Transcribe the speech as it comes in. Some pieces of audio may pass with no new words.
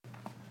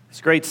It's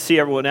great to see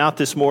everyone out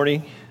this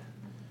morning.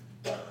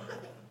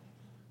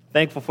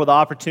 Thankful for the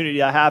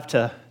opportunity I have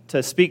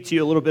to speak to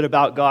you a little bit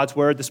about God's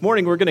Word. This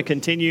morning we're going to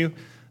continue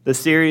the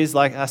series,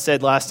 like I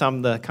said last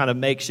time, the kind of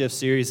makeshift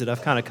series that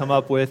I've kind of come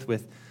up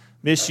with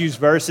misused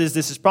verses.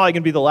 This is probably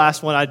going to be the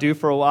last one I do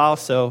for a while,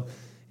 so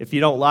if you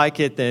don't like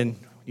it, then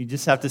you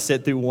just have to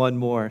sit through one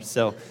more.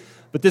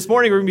 But this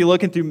morning we're going to be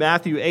looking through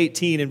Matthew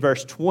 18 and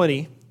verse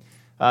 20.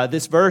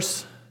 This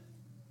verse,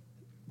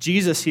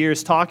 Jesus here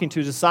is talking to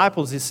his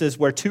disciples. He says,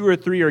 where two or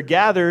three are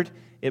gathered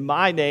in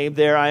my name,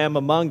 there I am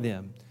among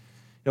them.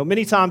 You know,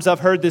 many times I've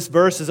heard this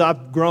verse as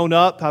I've grown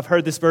up. I've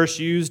heard this verse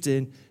used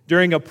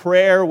during a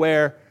prayer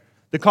where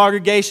the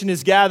congregation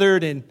is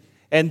gathered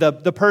and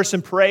the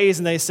person prays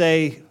and they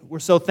say, we're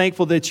so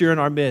thankful that you're in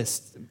our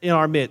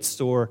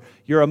midst, or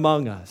you're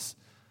among us.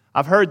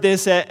 I've heard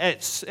this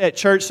at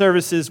church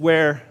services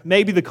where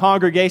maybe the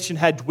congregation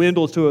had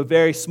dwindled to a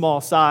very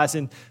small size,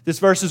 and this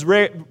verse is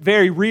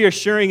very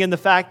reassuring in the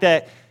fact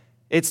that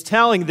it's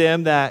telling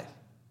them that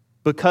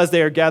because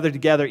they are gathered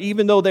together,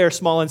 even though they are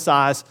small in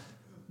size,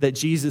 that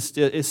Jesus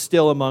is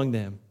still among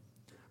them.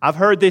 I've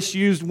heard this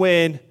used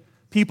when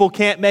people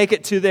can't make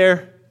it to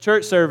their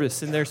church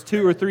service, and there's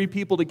two or three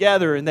people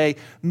together, and they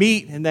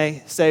meet and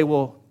they say,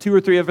 well, two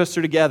or three of us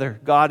are together.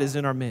 God is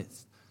in our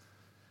midst.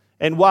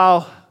 And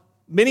while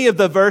many of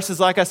the verses,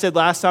 like I said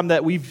last time,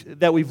 that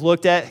we've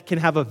looked at can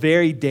have a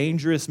very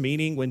dangerous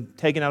meaning when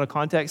taken out of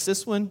context,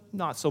 this one,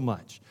 not so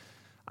much.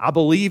 I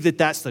believe that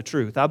that's the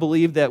truth. I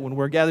believe that when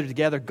we're gathered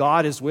together,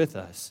 God is with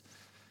us.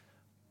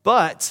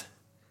 But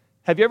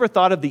have you ever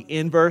thought of the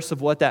inverse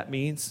of what that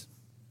means?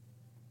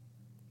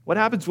 What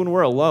happens when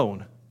we're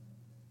alone?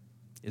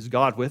 Is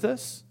God with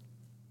us?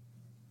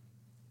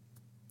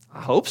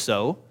 I hope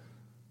so.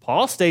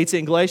 Paul states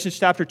in Galatians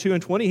chapter 2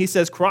 and 20, he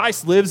says,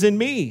 Christ lives in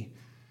me.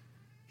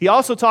 He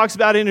also talks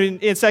about it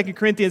in 2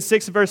 Corinthians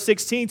 6 verse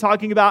 16,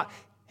 talking about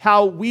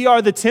how we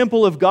are the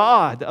temple of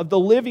God, of the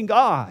living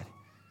God.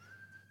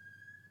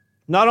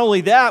 Not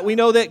only that, we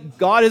know that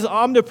God is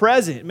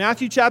omnipresent.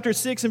 Matthew chapter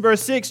 6 and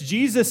verse 6,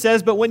 Jesus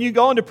says, but when you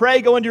go in to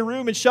pray, go into your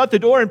room and shut the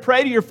door and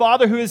pray to your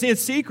Father who is in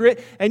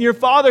secret, and your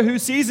Father who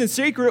sees in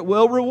secret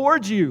will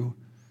reward you.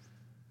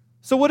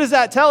 So what does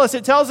that tell us?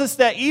 It tells us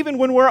that even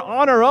when we're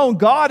on our own,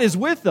 God is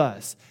with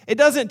us. It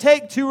doesn't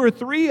take two or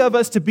three of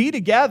us to be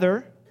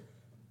together.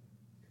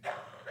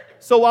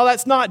 So while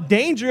that's not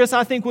dangerous,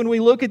 I think when we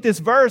look at this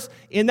verse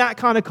in that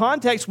kind of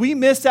context, we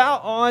miss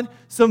out on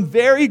some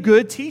very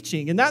good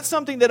teaching. And that's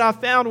something that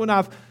I've found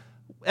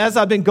as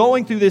I've been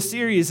going through this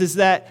series, is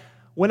that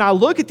when I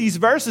look at these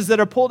verses that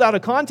are pulled out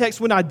of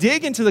context, when I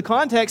dig into the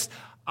context,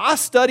 I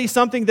study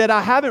something that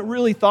I haven't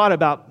really thought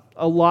about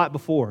a lot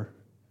before.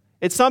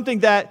 It's something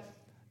that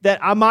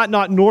I might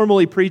not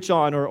normally preach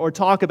on or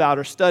talk about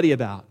or study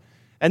about.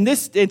 And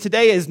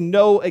today is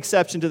no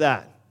exception to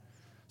that.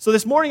 So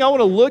this morning I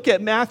want to look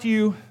at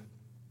Matthew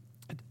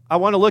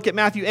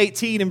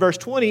 18 and verse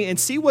 20 and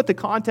see what the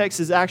context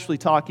is actually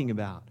talking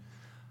about.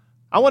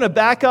 I want to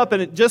back up,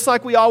 and just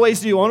like we always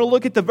do, I want to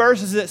look at the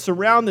verses that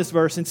surround this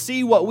verse and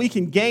see what we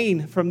can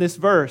gain from this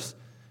verse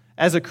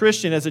as a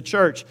Christian, as a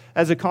church,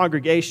 as a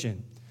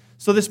congregation.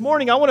 So this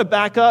morning I want to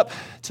back up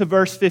to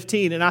verse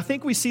 15, and I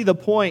think we see the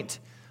point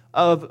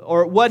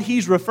or what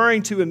he's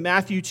referring to in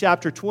Matthew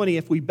chapter 20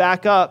 if we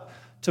back up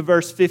to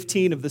verse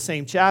 15 of the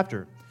same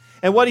chapter.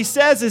 And what he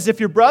says is, if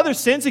your brother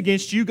sins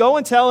against you, go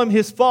and tell him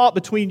his fault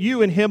between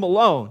you and him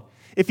alone.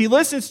 If he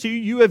listens to you,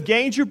 you have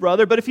gained your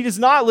brother. But if he does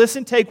not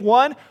listen, take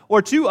one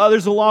or two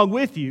others along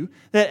with you,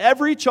 that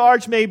every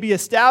charge may be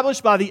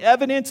established by the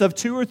evidence of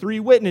two or three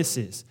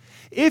witnesses.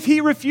 If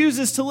he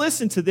refuses to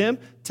listen to them,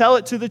 tell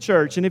it to the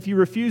church. And if he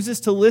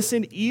refuses to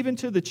listen even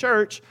to the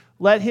church,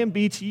 let him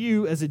be to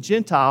you as a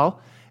Gentile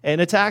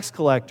and a tax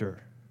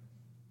collector.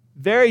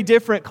 Very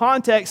different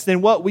context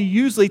than what we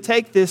usually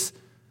take this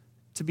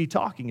to be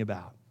talking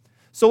about.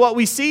 So what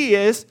we see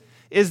is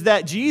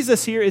that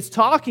Jesus here is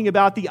talking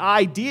about the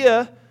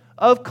idea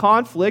of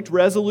conflict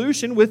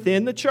resolution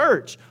within the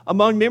church,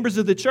 among members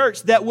of the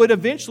church, that would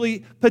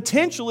eventually,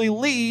 potentially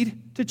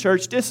lead to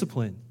church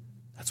discipline.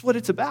 That's what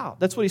it's about.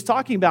 That's what he's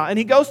talking about. And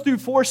he goes through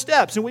 4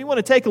 steps, and we want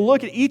to take a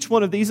look at each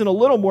one of these in a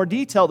little more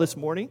detail this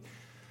morning.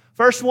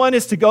 First one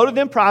is to go to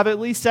them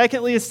privately.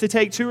 Secondly is to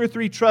take 2 or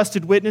 3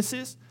 trusted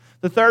witnesses.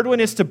 The third one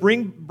is to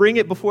bring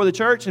it before the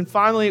church. And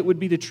finally, it would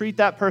be to treat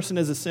that person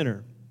as a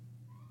sinner.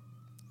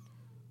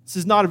 This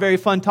is not a very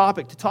fun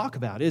topic to talk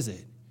about, is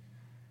it?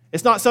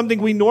 It's not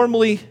something we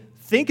normally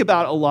think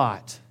about a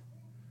lot.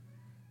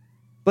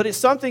 But it's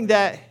something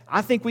that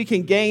I think we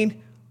can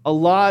gain a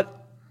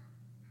lot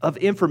of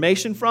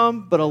information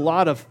from, but a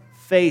lot of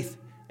faith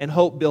and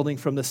hope building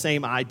from the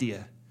same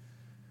idea,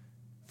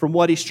 from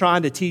what he's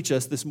trying to teach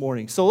us this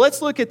morning. So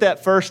let's look at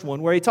that first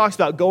one where he talks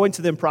about going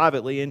to them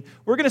privately. And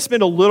we're going to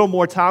spend a little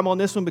more time on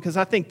this one because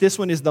I think this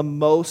one is the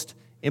most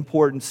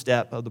important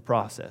step of the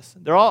process.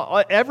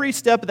 Every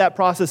step of that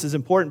process is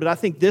important, but I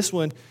think this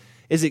one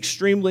is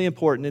extremely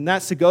important, and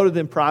that's to go to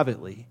them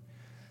privately.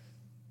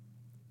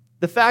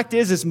 The fact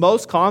is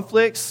most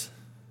conflicts,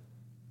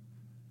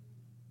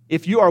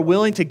 if you are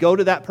willing to go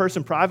to that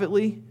person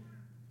privately,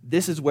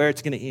 this is where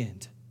it's going to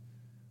end.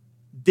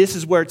 This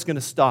is where it's going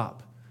to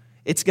stop.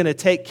 It's going to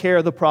take care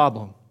of the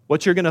problem.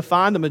 What you're going to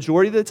find the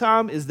majority of the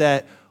time is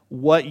that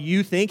what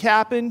you think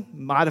happened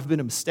might have been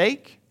a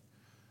mistake.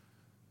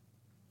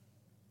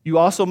 You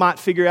also might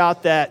figure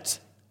out that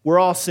we're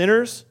all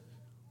sinners.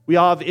 We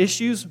all have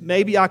issues.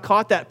 Maybe I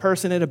caught that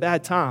person at a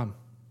bad time.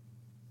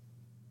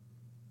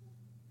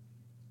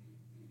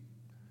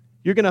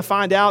 You're going to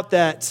find out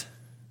that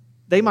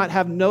they might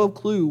have no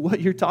clue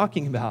what you're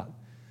talking about.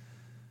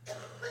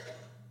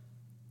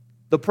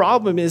 The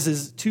problem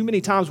is too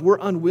many times we're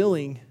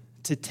unwilling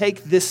to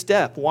take this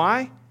step.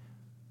 Why?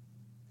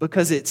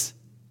 Because it's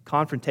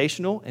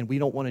confrontational and we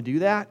don't want to do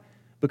that,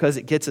 because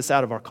it gets us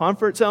out of our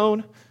comfort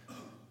zone.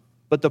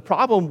 But the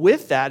problem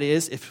with that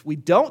is if we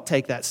don't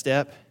take that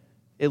step,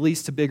 it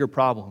leads to bigger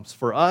problems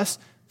for us,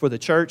 for the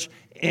church,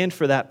 and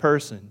for that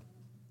person.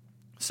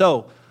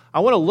 So I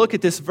want to look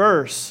at this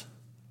verse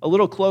a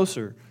little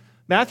closer.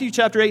 Matthew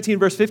chapter 18,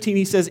 verse 15,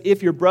 he says,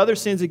 if your brother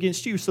sins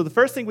against you. So the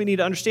first thing we need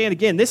to understand,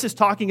 again, this is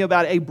talking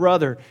about a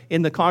brother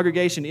in the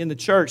congregation, in the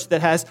church,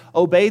 that has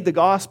obeyed the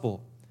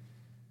gospel.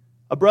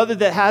 A brother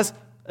that has,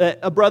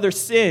 a brother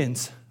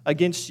sins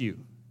against you.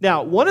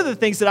 Now, one of the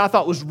things that I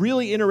thought was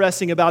really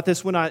interesting about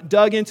this when I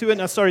dug into it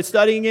and I started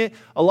studying it,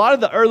 a lot of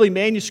the early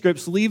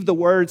manuscripts leave the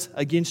words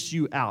against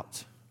you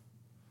out.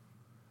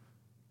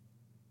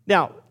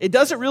 Now, it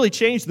doesn't really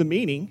change the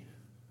meaning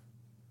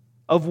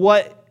of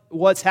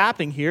what's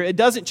happening here. It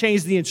doesn't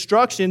change the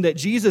instruction that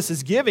Jesus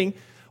is giving.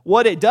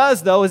 What it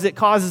does, though, is it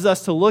causes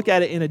us to look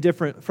at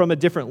it from a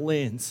different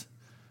lens,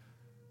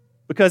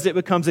 because it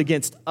becomes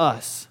against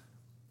us.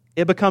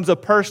 It becomes a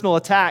personal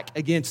attack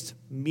against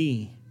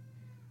me,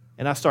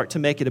 and I start to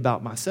make it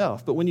about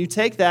myself. But when you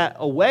take that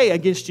away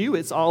against you,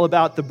 it's all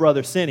about the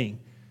brother sinning,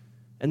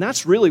 and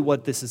that's really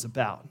what this is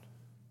about.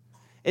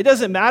 It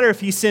doesn't matter if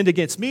he sinned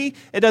against me.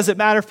 It doesn't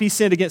matter if he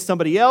sinned against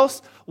somebody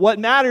else. What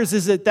matters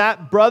is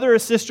that brother or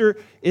sister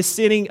is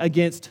sinning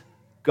against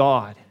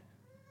God.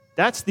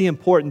 That's the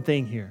important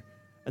thing here.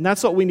 And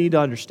that's what we need to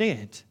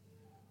understand.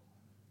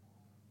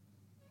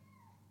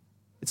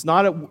 It's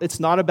not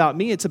about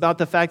me. It's about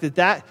the fact that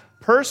that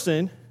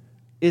person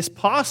is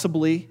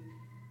possibly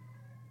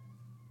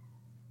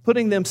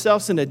putting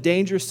themselves in a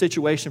dangerous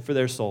situation for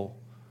their soul.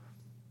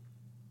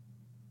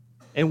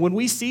 And when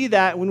we see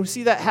that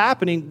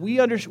happening, we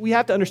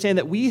have to understand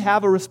that we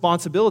have a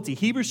responsibility.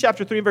 Hebrews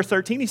chapter 3 and verse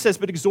 13, he says,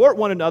 but exhort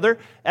one another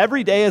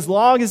every day as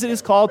long as it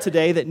is called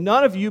today, that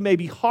none of you may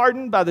be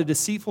hardened by the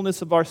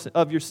deceitfulness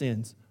of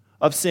sin.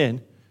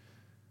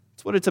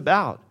 That's what it's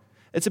about.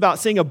 It's about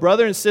seeing a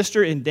brother and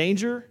sister in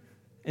danger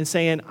and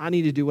saying, I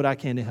need to do what I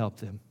can to help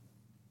them.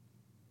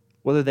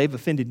 Whether they've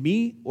offended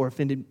me or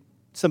offended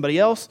somebody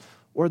else,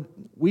 or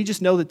we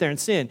just know that they're in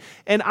sin.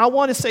 And I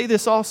want to say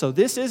this also.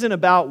 This isn't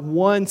about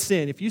one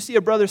sin. If you see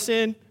a brother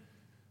sin,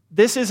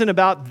 this isn't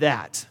about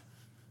that.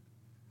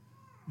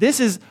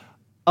 This is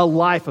a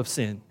life of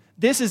sin.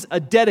 This is a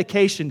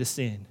dedication to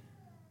sin.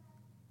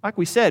 Like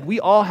we said, we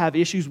all have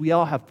issues. We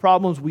all have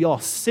problems. We all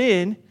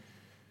sin.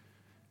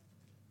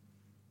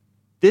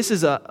 This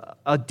is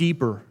a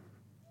deeper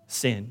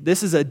sin.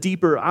 This is a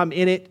deeper, I'm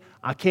in it.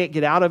 I can't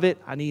get out of it.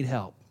 I need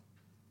help.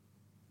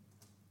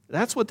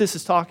 That's what this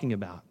is talking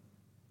about.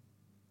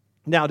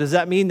 Now, does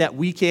that mean that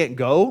we can't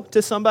go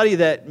to somebody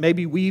that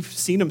maybe we've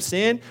seen them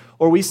sin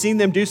or we've seen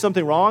them do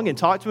something wrong and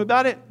talk to them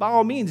about it? By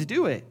all means,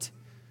 do it.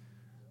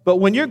 But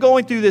when you're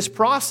going through this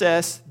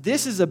process,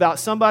 this is about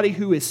somebody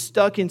who is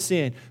stuck in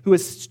sin, who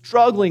is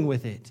struggling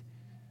with it,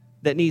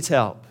 that needs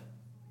help.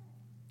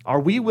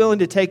 Are we willing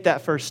to take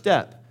that first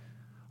step?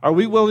 Are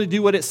we willing to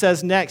do what it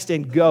says next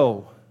and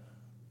go?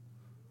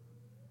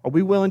 Are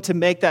we willing to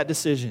make that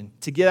decision,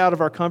 to get out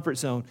of our comfort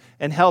zone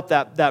and help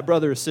that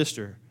brother or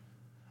sister?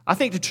 I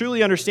think to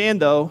truly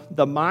understand, though,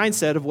 the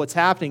mindset of what's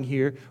happening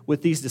here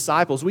with these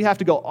disciples, we have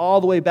to go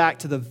all the way back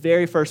to the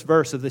very first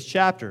verse of this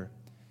chapter.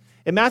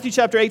 In Matthew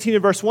chapter 18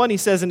 and verse 1, he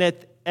says, and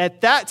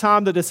at that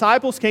time the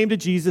disciples came to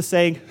Jesus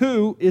saying,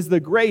 who is the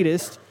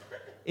greatest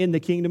in the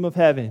kingdom of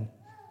heaven?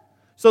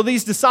 So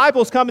these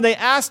disciples come and they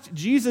asked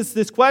Jesus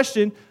this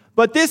question,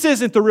 but this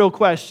isn't the real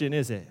question,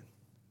 is it?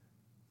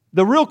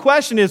 The real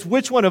question is,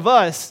 which one of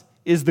us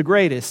is the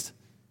greatest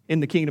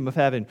in the kingdom of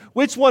heaven?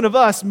 Which one of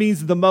us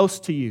means the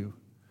most to you?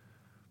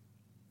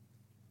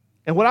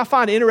 And what I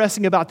find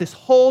interesting about this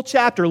whole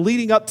chapter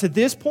leading up to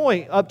this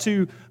point, up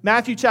to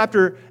Matthew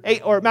chapter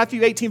 8 or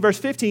Matthew 18 verse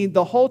 15,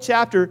 the whole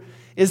chapter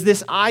is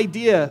this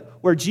idea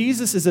where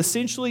Jesus is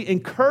essentially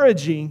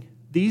encouraging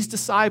these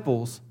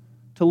disciples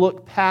to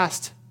look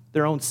past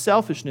their own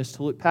selfishness,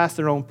 to look past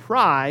their own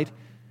pride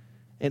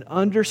and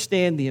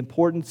understand the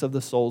importance of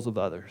the souls of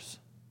others.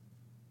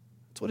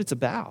 That's what it's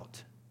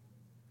about.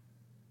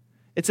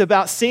 It's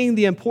about seeing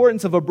the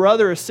importance of a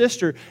brother or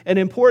sister and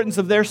the importance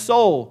of their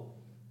soul,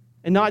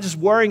 and not just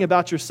worrying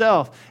about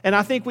yourself. And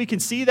I think we can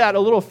see that a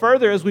little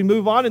further as we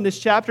move on in this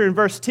chapter. In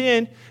verse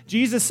 10,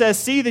 Jesus says,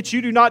 see that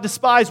you do not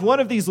despise one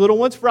of these little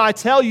ones, for I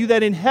tell you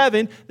that in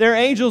heaven their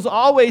angels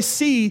always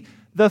see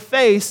the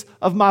face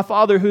of my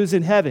Father who's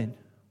in heaven.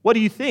 What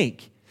do you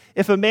think?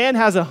 If a man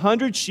has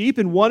 100 sheep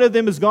and one of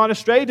them has gone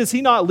astray, does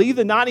he not leave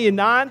the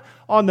 99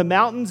 on the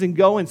mountains and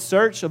go in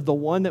search of the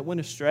one that went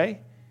astray?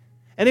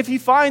 And if he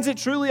finds it,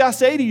 truly I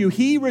say to you,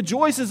 he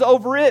rejoices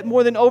over it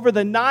more than over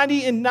the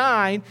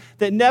 99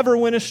 that never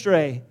went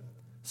astray.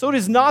 So it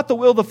is not the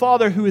will of the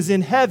Father who is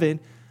in heaven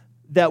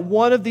that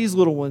one of these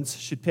little ones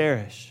should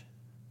perish.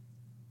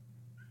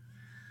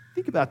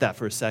 Think about that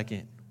for a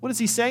second. What is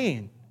he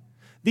saying?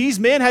 These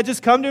men had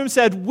just come to him and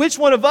said, which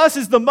one of us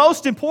is the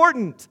most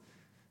important?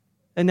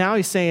 And now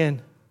he's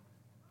saying,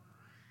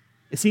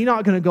 is he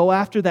not going to go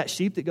after that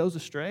sheep that goes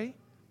astray?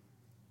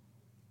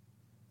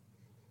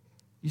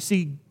 You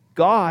see,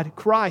 God,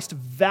 Christ,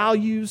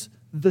 values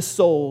the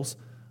souls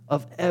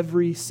of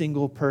every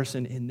single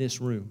person in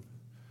this room.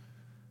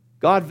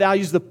 God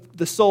values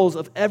the souls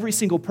of every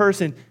single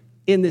person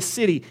in this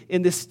city,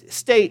 in this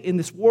state, in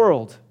this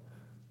world.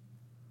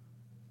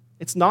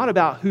 It's not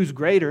about who's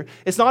greater.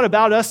 It's not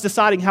about us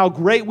deciding how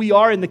great we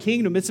are in the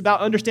kingdom. It's about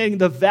understanding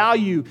the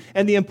value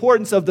and the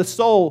importance of the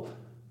soul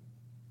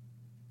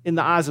in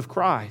the eyes of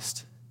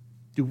Christ.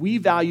 Do we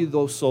value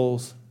those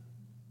souls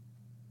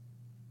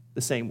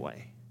the same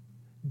way?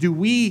 Do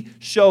we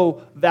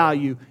show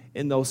value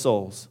in those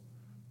souls?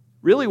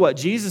 Really what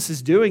Jesus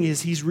is doing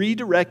is he's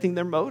redirecting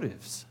their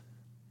motives.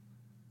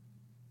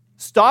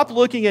 Stop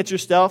looking at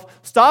yourself.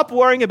 Stop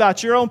worrying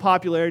about your own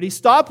popularity.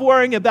 Stop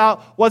worrying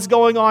about what's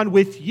going on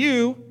with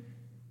you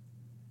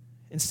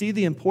and see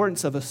the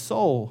importance of a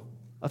soul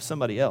of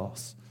somebody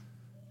else.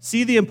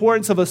 See the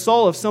importance of a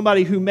soul of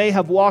somebody who may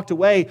have walked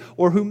away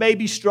or who may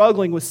be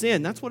struggling with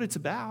sin. That's what it's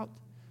about.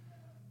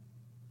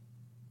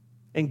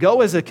 And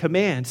go as a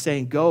command,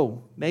 saying,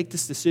 go, make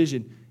this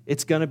decision.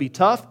 It's going to be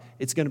tough.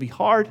 It's going to be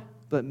hard,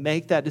 but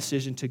make that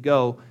decision to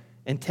go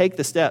and take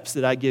the steps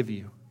that I give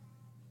you.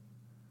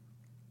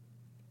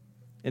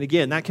 And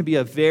again, that can be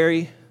a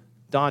very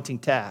daunting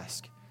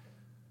task.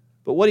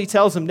 But what he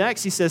tells him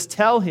next, he says,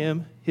 tell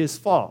him his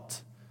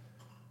fault.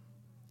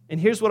 And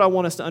here's what I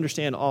want us to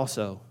understand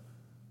also.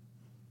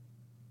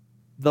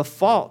 The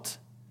fault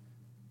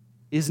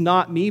is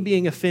not me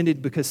being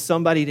offended because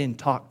somebody didn't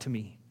talk to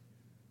me.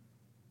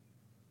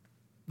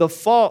 The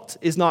fault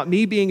is not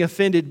me being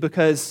offended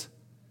because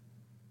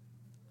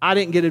I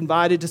didn't get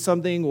invited to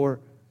something, or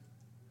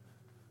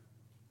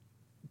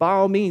by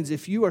all means,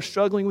 if you are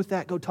struggling with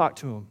that, go talk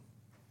to him.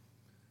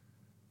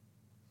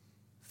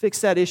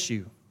 Fix that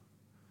issue.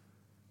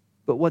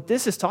 But what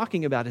this is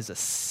talking about is a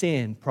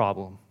sin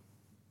problem.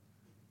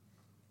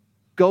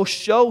 Go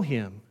show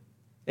him.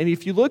 And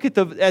if you look at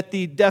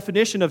the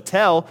definition of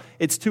tell,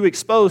 it's to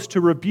expose,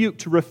 to rebuke,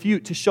 to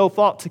refute, to show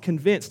fault, to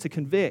convince, to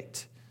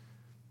convict.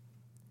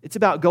 It's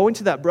about going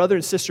to that brother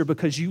and sister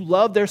because you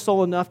love their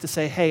soul enough to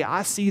say, hey,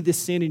 I see this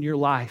sin in your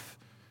life.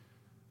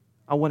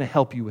 I want to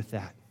help you with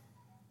that.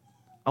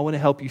 I want to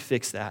help you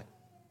fix that.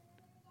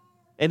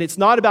 And it's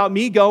not about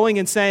me going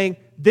and saying,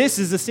 this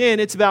is a sin.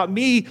 It's about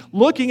me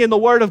looking in the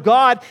Word of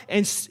God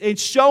and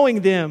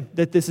showing them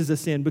that this is a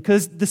sin,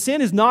 because the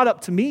sin is not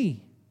up to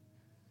me.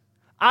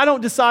 I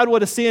don't decide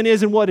what a sin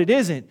is and what it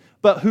isn't,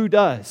 but who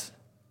does?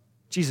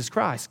 Jesus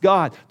Christ,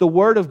 God, the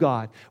Word of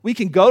God. We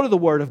can go to the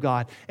Word of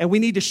God and we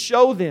need to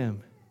show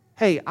them,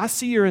 hey, I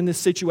see you're in this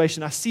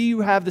situation. I see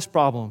you have this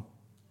problem.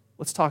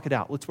 Let's talk it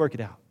out. Let's work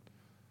it out.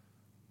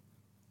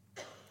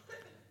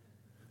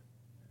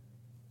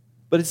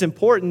 But it's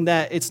important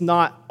that it's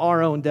not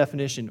our own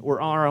definition or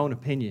our own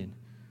opinion.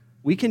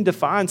 We can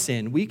define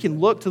sin. We can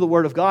look to the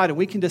Word of God and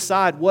we can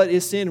decide what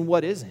is sin and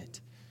what isn't.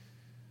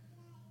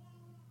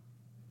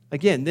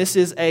 Again, this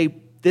is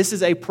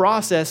a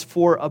process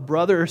for a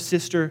brother or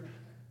sister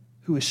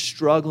who is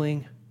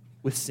struggling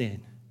with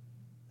sin.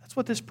 That's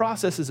what this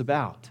process is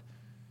about.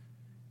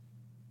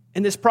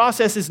 And this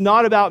process is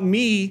not about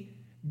me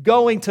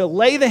going to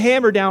lay the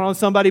hammer down on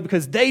somebody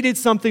because they did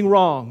something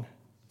wrong.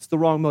 It's the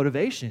wrong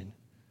motivation.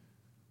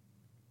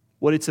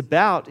 What it's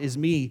about is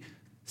me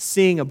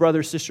seeing a brother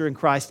or sister in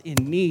Christ in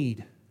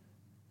need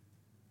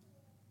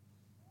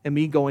and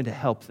me going to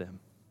help them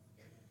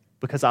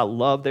because I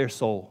love their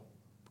soul,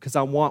 because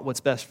I want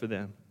what's best for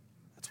them.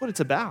 That's what it's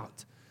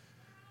about.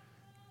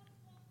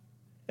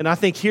 And I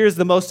think here's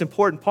the most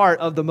important part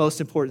of the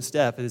most important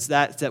step, is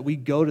that we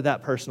go to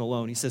that person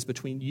alone. He says,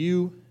 between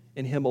you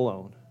and him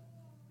alone.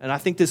 And I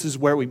think this is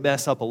where we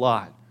mess up a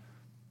lot.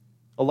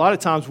 A lot of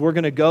times we're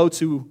going to go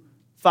to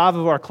 5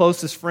 of our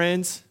closest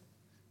friends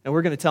and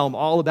we're going to tell them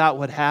all about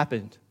what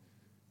happened.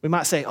 We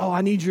might say, oh,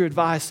 I need your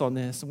advice on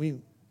this.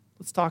 And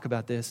let's talk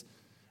about this.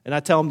 And I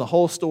tell them the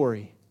whole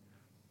story.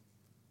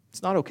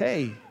 It's not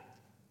okay.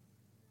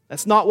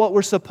 That's not what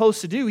we're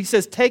supposed to do. He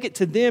says, take it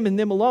to them and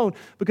them alone.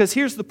 Because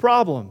here's the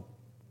problem.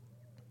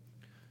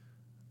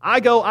 I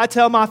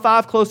tell my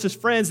 5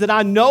 closest friends that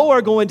I know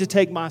are going to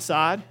take my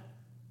side.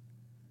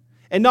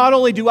 And not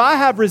only do I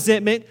have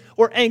resentment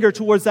or anger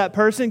towards that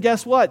person,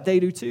 guess what?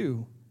 They do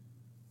too.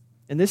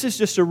 And this is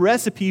just a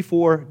recipe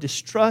for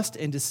distrust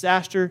and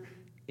disaster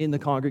in the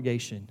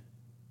congregation.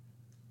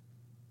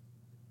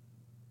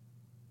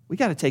 We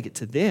got to take it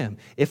to them.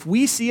 If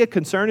we see a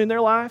concern in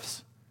their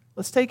lives,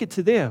 let's take it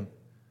to them.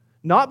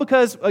 Not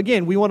because,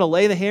 again, we want to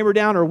lay the hammer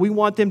down or we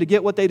want them to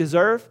get what they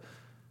deserve,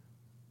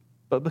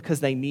 but because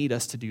they need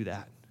us to do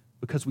that,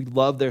 because we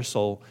love their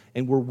soul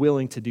and we're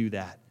willing to do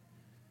that.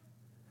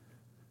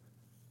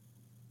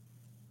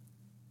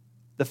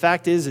 The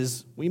fact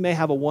is we may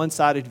have a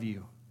one-sided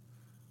view.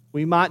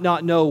 We might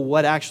not know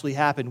what actually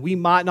happened. We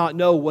might not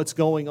know what's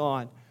going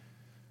on.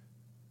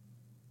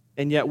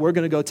 And yet we're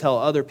going to go tell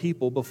other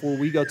people before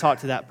we go talk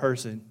to that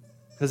person.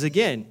 Because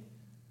again,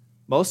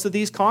 most of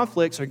these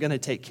conflicts are going to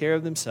take care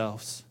of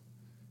themselves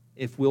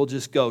if we'll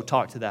just go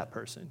talk to that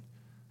person.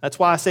 That's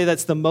why I say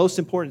that's the most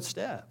important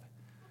step.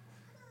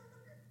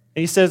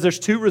 And he says there's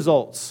two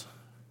results.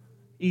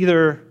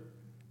 Either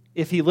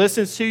if he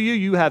listens to you,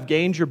 you have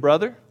gained your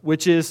brother,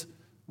 which is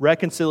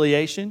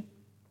reconciliation.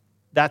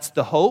 That's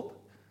the hope.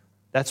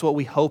 That's what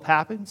we hope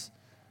happens.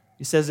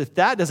 He says if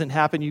that doesn't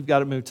happen, you've got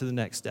to move to the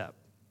next step.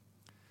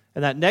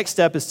 And that next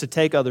step is to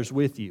take others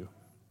with you.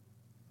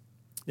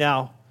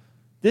 Now,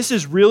 this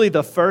is really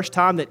the first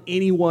time that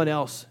anyone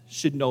else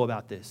should know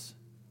about this.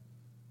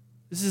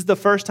 This is the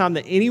first time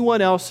that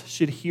anyone else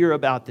should hear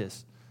about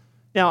this.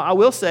 Now, I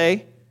will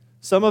say,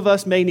 some of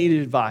us may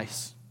need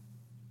advice.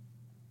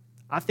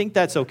 I think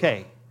that's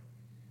okay.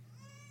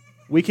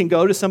 We can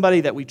go to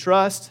somebody that we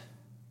trust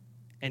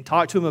and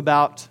talk to them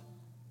about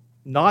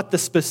not the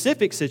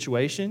specific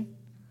situation,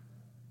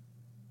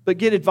 but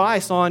get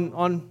advice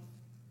on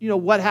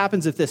what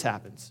happens if this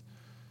happens.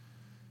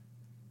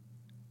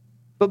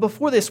 But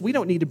before this, we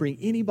don't need to bring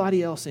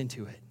anybody else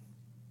into it.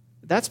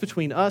 That's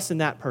between us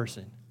and that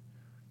person.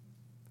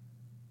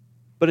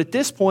 But at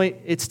this point,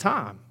 it's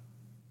time.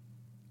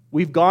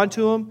 We've gone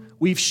to them.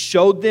 We've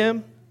showed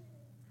them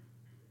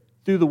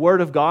through the Word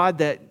of God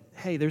that,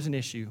 hey, there's an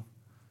issue.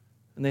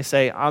 And they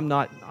say, I'm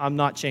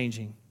not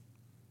changing.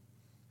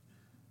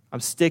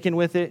 I'm sticking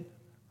with it.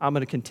 I'm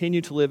going to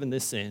continue to live in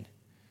this sin.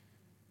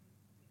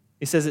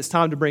 He says it's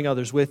time to bring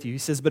others with you. He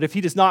says, but if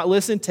he does not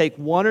listen, take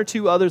one or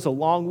two others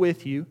along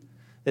with you,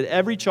 that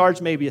every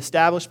charge may be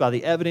established by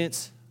the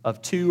evidence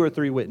of 2 or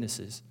 3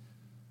 witnesses.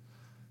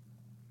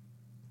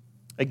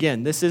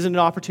 Again, this isn't an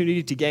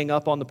opportunity to gang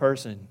up on the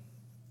person.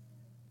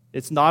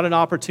 It's not an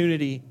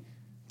opportunity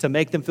to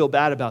make them feel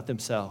bad about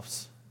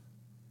themselves.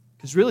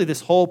 Because really this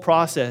whole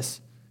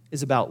process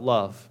is about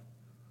love,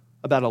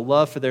 about a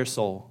love for their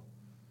soul.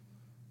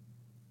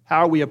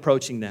 How are we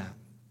approaching that?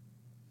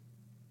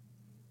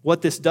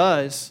 What this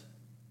does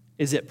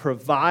is it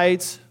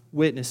provides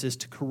witnesses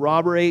to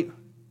corroborate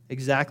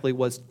exactly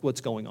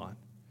what's going on.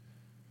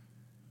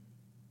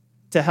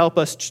 To help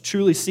us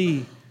truly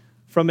see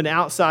from an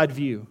outside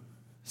view.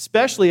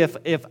 Especially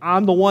if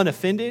I'm the one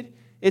offended,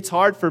 it's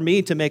hard for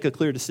me to make a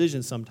clear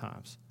decision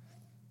sometimes.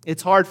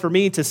 It's hard for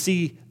me to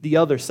see the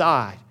other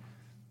side.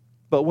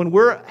 But when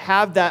we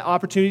have that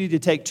opportunity to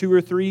take 2 or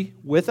 3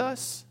 with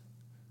us,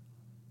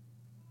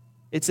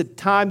 it's a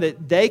time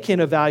that they can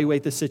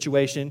evaluate the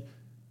situation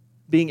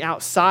being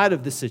outside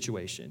of the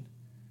situation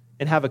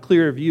and have a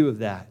clearer view of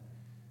that.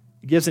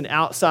 It gives an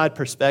outside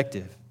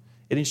perspective.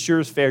 It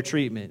ensures fair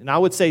treatment. And I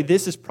would say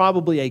this is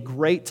probably a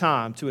great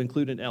time to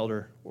include an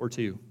elder or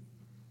 2.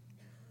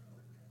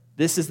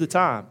 This is the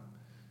time.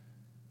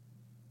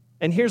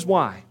 And here's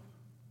why.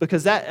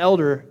 Because that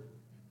elder,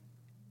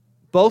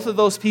 both of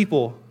those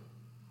people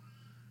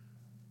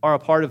are a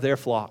part of their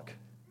flock.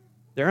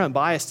 They're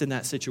unbiased in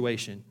that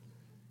situation.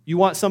 You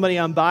want somebody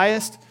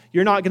unbiased?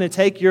 You're not going to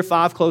take your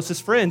 5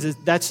 closest friends.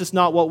 That's just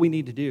not what we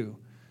need to do.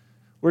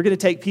 We're going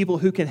to take people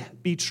who can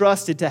be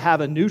trusted to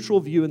have a neutral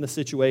view in the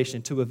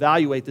situation, to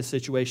evaluate the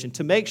situation,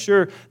 to make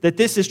sure that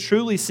this is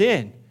truly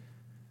sin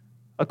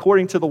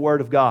according to the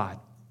Word of God.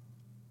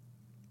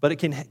 But it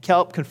can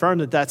help confirm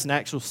that that's an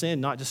actual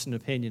sin, not just an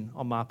opinion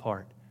on my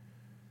part.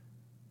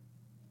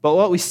 But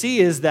what we see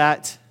is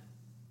that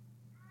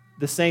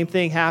the same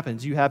thing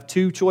happens. You have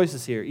 2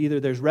 choices here. Either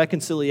there's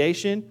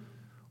reconciliation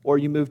or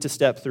you move to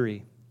step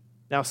 3.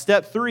 Now,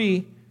 step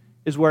 3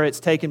 is where it's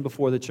taken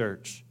before the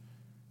church.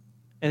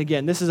 And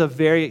again, this is a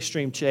very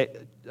extreme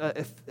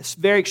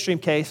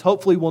case.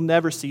 Hopefully, we'll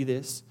never see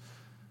this.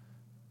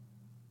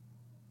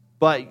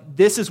 But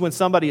this is when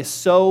somebody is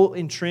so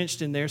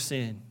entrenched in their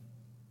sin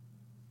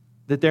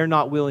that they're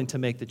not willing to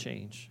make the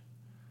change.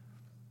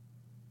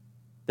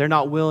 They're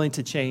not willing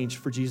to change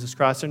for Jesus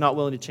Christ. They're not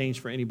willing to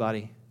change for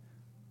anybody.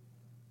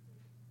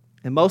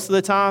 And most of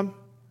the time,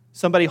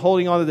 somebody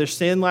holding on to their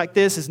sin like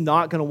this is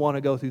not going to want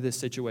to go through this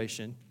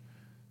situation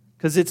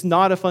because it's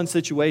not a fun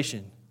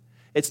situation.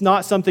 It's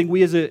not something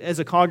we as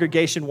a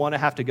congregation want to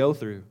have to go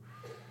through.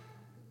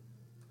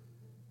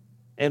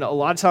 And a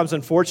lot of times,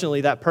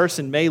 unfortunately, that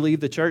person may leave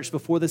the church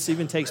before this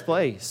even takes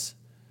place.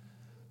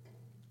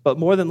 But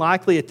more than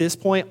likely, at this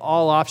point,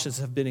 all options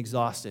have been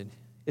exhausted.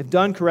 If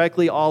done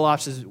correctly, all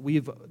options,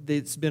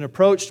 it's been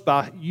approached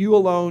by you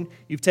alone.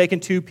 You've taken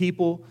 2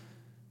 people.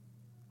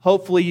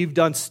 Hopefully, you've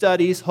done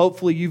studies.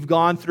 Hopefully, you've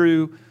gone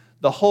through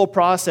the whole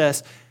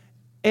process.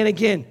 And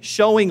again,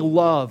 showing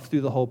love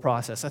through the whole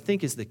process, I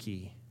think, is the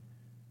key.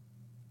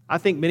 I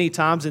think many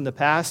times in the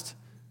past,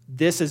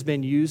 this has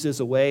been used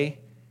as a way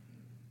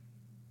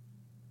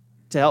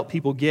to help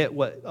people get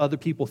what other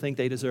people think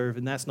they deserve,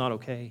 and that's not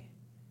okay.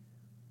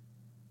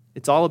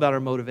 It's all about our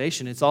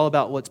motivation. It's all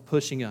about what's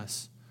pushing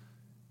us,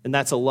 and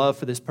that's a love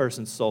for this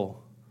person's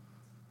soul.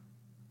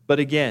 But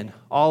again,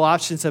 all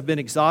options have been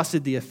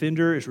exhausted. The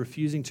offender is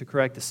refusing to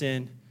correct the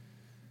sin.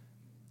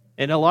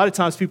 And a lot of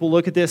times people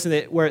look at this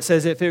and where it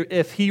says,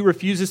 if he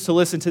refuses to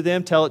listen to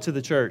them, tell it to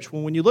the church.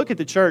 When you look at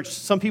the church,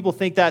 some people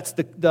think that's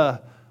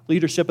the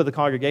leadership of the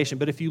congregation.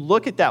 But if you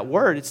look at that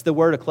word, it's the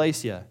word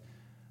ecclesia.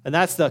 And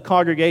that's the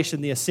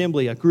congregation, the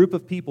assembly, a group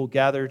of people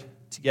gathered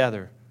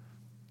together.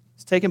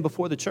 It's taken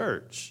before the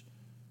church.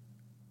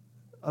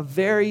 A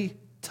very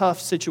tough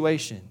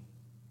situation.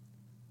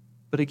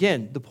 But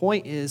again, the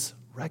point is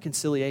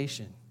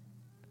reconciliation.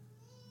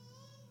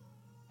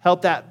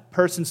 Help that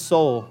person's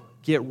soul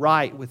get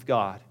right with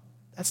God.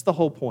 That's the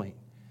whole point.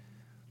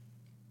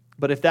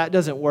 But if that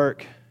doesn't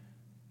work,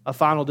 a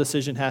final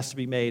decision has to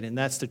be made, and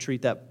that's to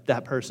treat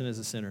that person as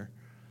a sinner.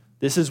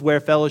 This is where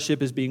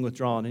fellowship is being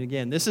withdrawn. And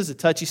again, this is a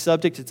touchy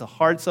subject. It's a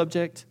hard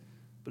subject,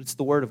 but it's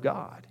the Word of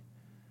God.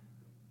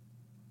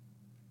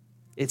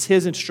 It's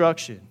His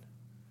instruction.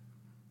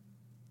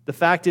 The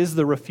fact is,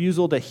 the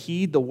refusal to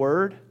heed the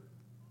Word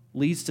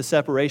leads to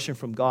separation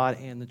from God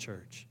and the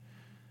church.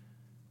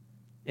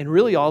 And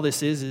really all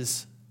this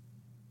is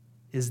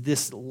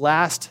this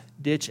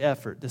last-ditch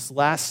effort, this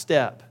last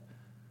step,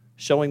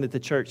 showing that the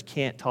church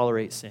can't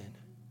tolerate sin.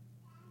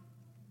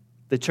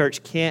 The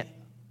church can't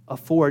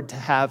afford to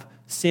have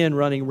sin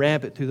running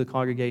rampant through the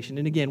congregation.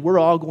 And again, we're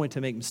all going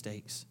to make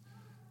mistakes.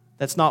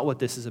 That's not what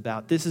this is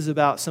about. This is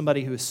about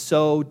somebody who is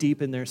so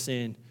deep in their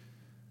sin,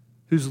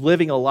 who's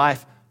living a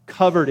life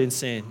covered in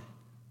sin,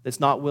 that's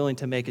not willing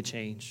to make a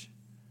change.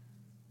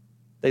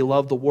 They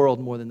love the world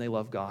more than they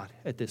love God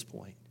at this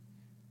point.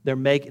 They're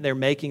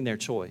making their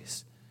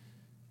choice.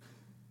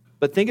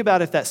 But think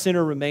about if that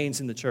sinner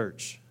remains in the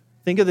church.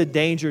 Think of the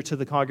danger to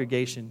the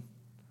congregation.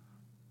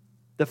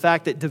 The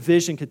fact that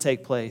division could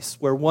take place,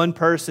 where one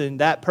person,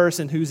 that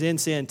person who's in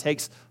sin,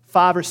 takes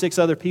 5 or 6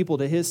 other people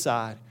to his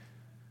side.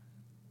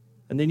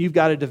 And then you've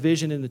got a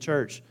division in the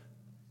church.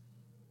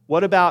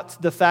 What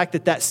about the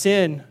fact that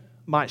sin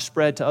might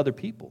spread to other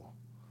people?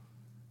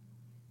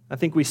 I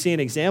think we see an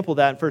example of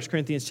that in 1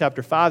 Corinthians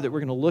chapter 5 that we're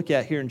going to look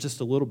at here in just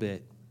a little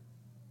bit.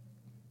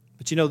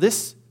 But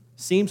this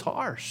seems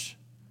harsh.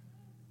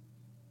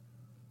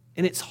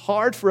 And it's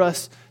hard for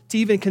us to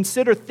even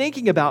consider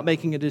thinking about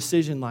making a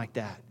decision like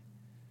that.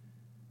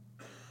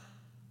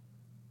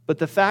 But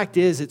the fact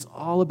is, it's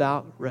all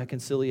about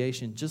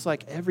reconciliation, just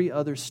like every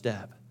other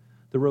step.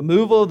 The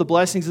removal of the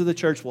blessings of the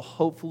church will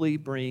hopefully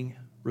bring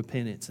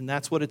repentance, and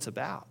that's what it's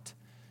about.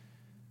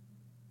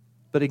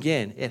 But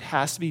again, it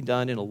has to be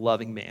done in a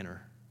loving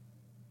manner.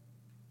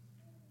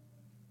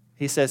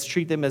 He says,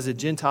 treat them as a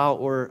Gentile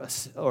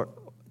or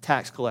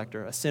tax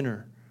collector, a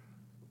sinner.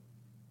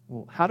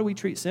 Well, how do we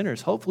treat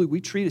sinners? Hopefully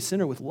we treat a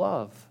sinner with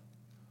love.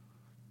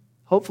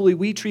 Hopefully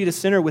we treat a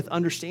sinner with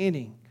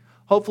understanding.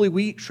 Hopefully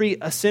we treat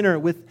a sinner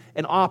with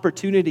an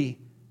opportunity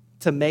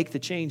to make the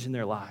change in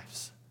their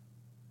lives.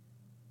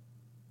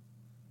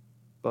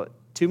 But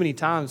too many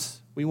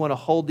times we want to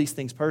hold these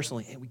things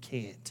personally, and we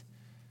can't.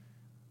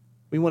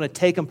 We want to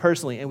take them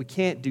personally, and we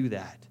can't do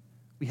that.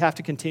 We have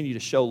to continue to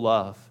show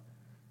love.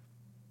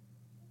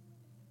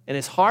 And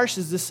as harsh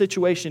as this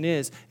situation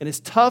is, and as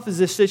tough as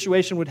this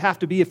situation would have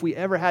to be if we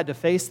ever had to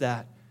face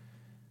that,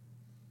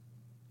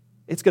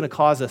 it's going to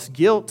cause us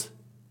guilt.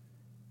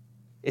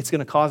 It's going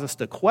to cause us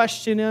to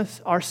question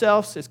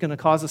ourselves. It's going to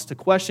cause us to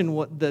question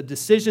what the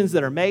decisions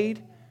that are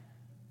made.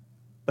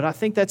 But I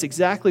think that's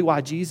exactly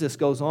why Jesus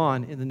goes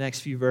on in the next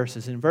few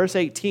verses. In verse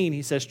 18,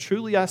 he says,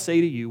 truly I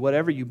say to you,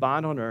 whatever you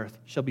bind on earth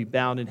shall be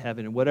bound in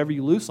heaven, and whatever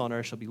you loose on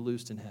earth shall be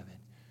loosed in heaven.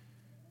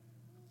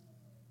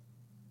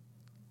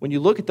 When you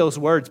look at those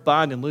words,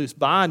 bind and loose,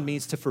 bind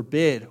means to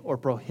forbid or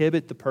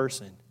prohibit the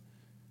person.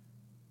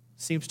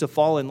 Seems to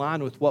fall in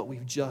line with what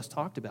we've just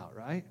talked about,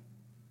 right?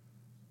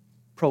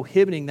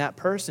 Prohibiting that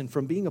person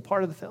from being a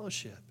part of the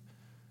fellowship.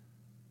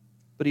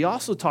 But he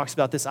also talks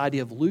about this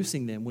idea of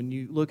loosing them. When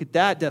you look at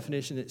that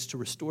definition, it's to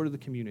restore to the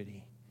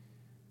community.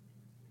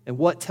 And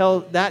what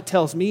that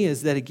tells me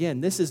is that,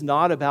 again, this is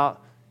not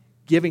about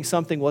giving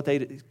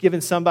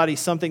somebody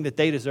something that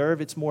they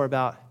deserve. It's more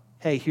about,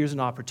 hey, here's an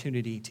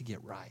opportunity to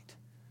get right.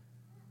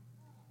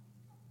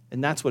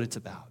 And that's what it's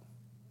about.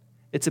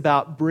 It's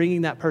about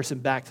bringing that person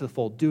back to the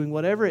fold, doing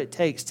whatever it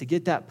takes to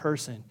get that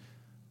person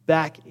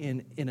back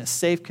in a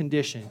safe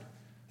condition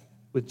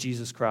with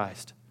Jesus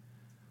Christ.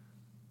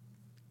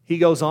 He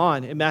goes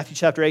on in Matthew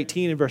chapter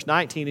 18 and verse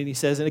 19, and he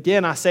says, and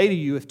again, I say to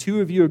you, if 2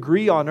 of you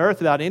agree on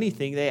earth about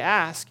anything they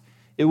ask,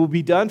 it will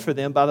be done for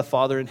them by the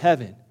Father in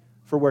heaven.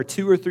 For where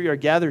 2 or 3 are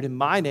gathered in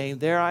my name,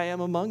 there I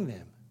am among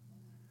them.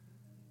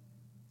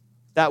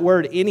 That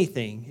word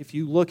anything, if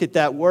you look at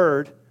that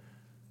word,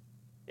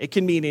 it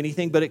can mean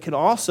anything, but it can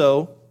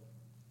also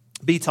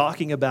be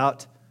talking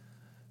about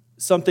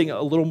something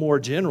a little more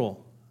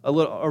general, a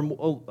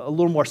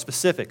little more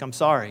specific.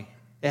 It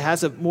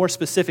has a more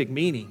specific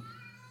meaning.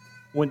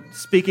 When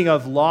speaking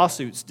of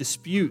lawsuits,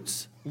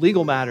 disputes,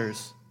 legal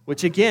matters,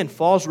 which again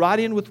falls right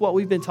in with what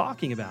we've been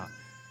talking about.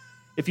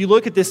 If you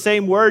look at this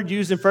same word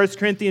used in 1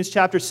 Corinthians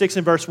chapter 6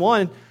 and verse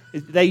 1,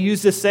 they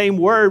use this same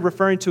word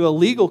referring to a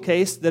legal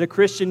case that a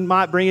Christian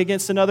might bring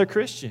against another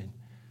Christian.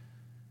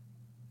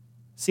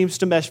 Seems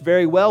to mesh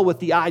very well with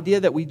the idea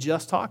that we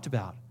just talked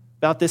about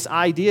this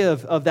idea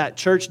of that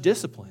church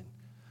discipline.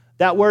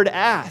 That word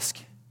ask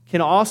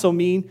can also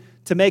mean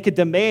to make a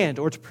demand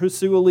or to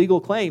pursue a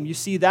legal claim. You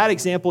see that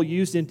example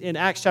used in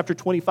Acts chapter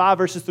 25,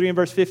 verses 3 and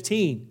verse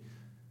 15,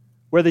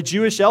 where the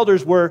Jewish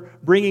elders were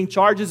bringing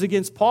charges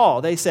against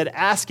Paul. They said,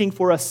 asking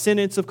for a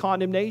sentence of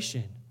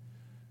condemnation.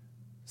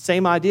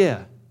 Same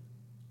idea.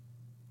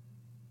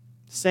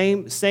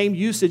 Same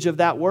usage of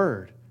that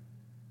word.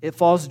 It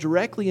falls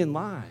directly in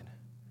line.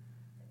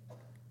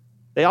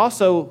 They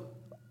also,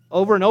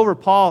 over and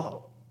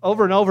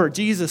over,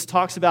 Jesus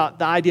talks about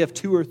the idea of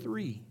 2 or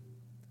 3.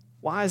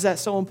 Why is that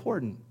so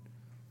important?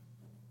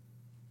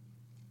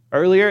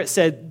 Earlier it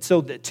said so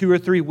that 2 or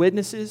 3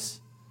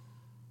 witnesses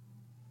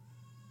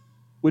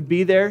would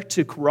be there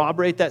to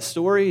corroborate that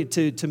story,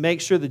 to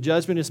make sure the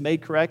judgment is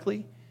made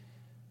correctly.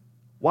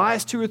 Why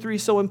is 2 or 3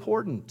 so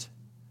important?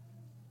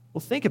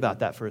 Well, think about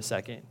that for a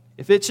second.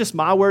 If it's just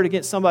my word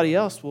against somebody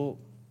else, well,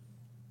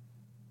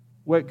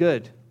 we're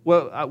good.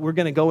 Well, we're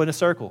going to go in a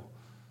circle.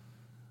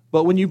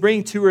 But when you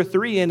bring 2 or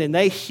 3 in and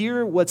they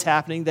hear what's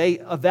happening, they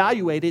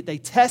evaluate it, they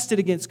test it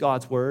against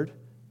God's word,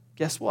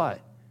 guess what?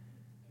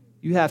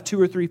 You have 2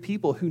 or 3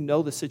 people who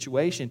know the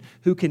situation,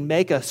 who can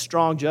make a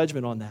strong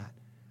judgment on that.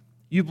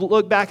 You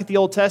look back at the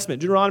Old Testament,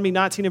 Deuteronomy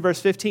 19 and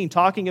verse 15,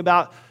 talking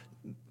about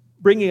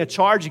bringing a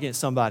charge against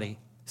somebody.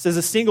 It says,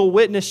 a single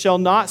witness shall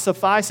not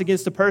suffice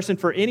against a person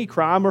for any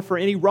crime or for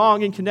any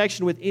wrong in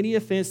connection with any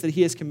offense that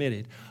he has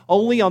committed.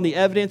 Only on the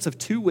evidence of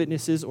 2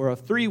 witnesses or of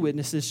 3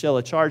 witnesses shall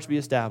a charge be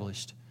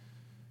established.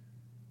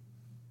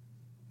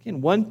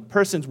 Again, one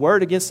person's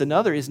word against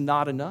another is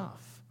not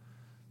enough.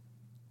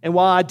 And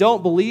while I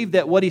don't believe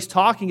that what he's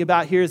talking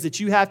about here is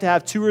that you have to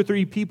have 2 or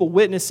 3 people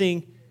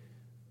witnessing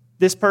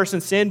this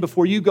person's sin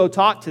before you go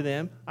talk to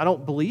them, I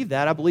don't believe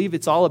that. I believe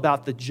it's all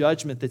about the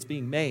judgment that's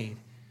being made.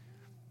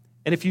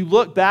 And if you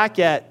look back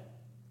at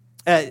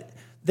the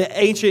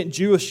ancient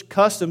Jewish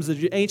customs,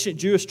 the ancient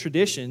Jewish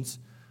traditions,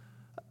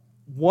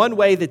 one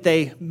way that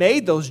they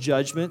made those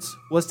judgments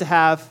was to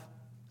have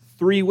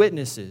 3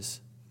 witnesses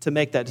to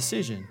make that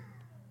decision.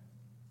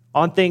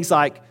 On things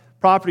like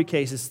property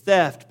cases,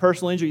 theft,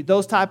 personal injury,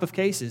 those type of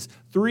cases,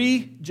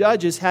 3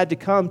 judges had to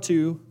come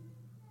to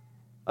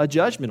a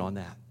judgment on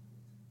that.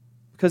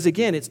 Because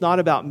again, it's not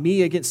about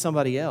me against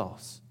somebody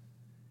else.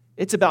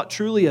 It's about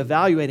truly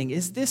evaluating,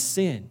 is this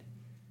sin?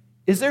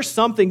 Is there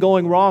something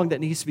going wrong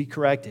that needs to be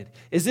corrected?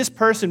 Is this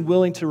person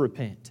willing to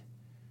repent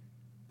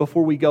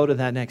before we go to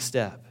that next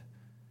step?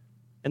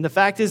 And the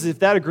fact is, if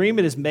that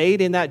agreement is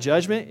made in that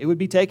judgment, it would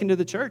be taken to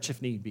the church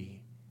if need be.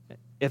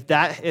 If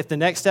the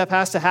next step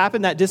has to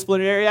happen, that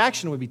disciplinary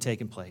action would be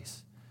taking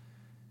place.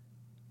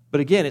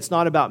 But again, it's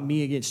not about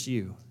me against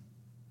you.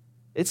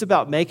 It's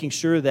about making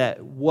sure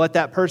that what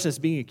that person is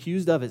being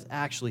accused of is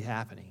actually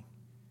happening.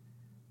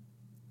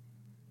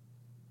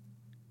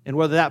 And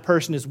whether that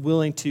person is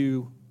willing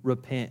to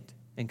repent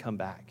and come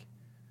back.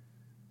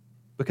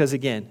 Because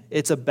again,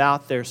 it's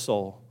about their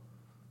soul.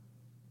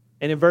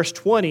 And in verse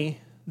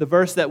 20, the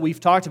verse that we've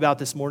talked about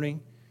this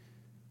morning,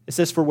 it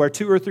says, for where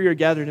 2 or 3 are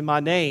gathered in my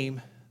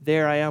name,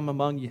 there I am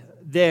among you.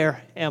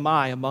 There am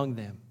I among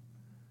them.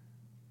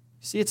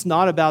 See, it's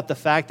not about the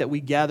fact that we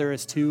gather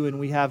as 2 and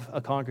we have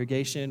a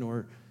congregation,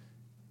 or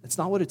that's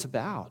not what it's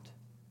about.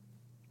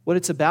 What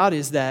it's about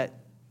is that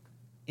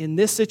in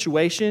this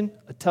situation,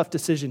 a tough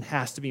decision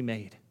has to be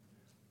made.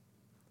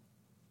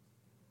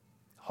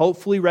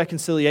 Hopefully,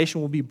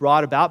 reconciliation will be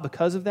brought about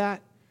because of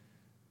that.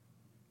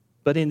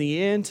 But in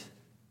the end,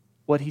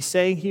 what he's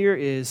saying here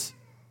is,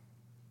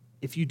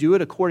 if you do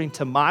it according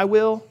to my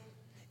will,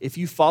 if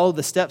you follow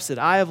the steps that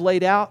I have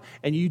laid out,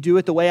 and you do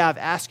it the way I've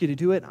asked you to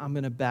do it, I'm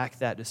going to back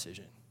that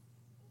decision,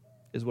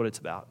 is what it's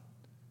about.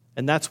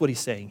 And that's what he's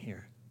saying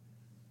here.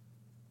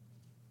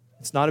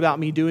 It's not about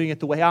me doing it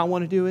the way I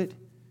want to do it.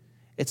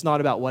 It's not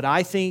about what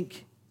I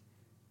think.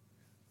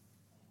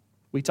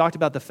 We talked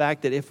about the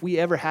fact that if we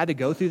ever had to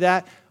go through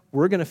that,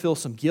 we're going to feel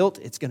some guilt.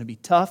 It's going to be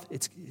tough.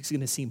 It's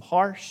going to seem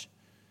harsh.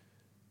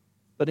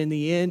 But in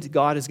the end,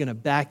 God is going to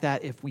back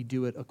that if we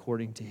do it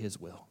according to his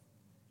will.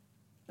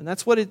 And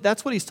that's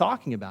what he's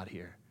talking about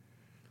here.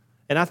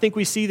 And I think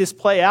we see this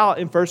play out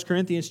in 1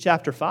 Corinthians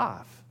chapter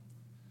 5.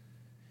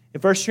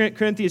 In 1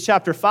 Corinthians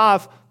chapter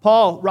 5,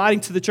 Paul, writing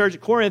to the church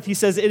at Corinth, he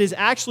says, it is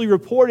actually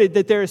reported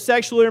that there is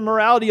sexual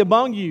immorality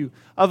among you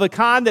of a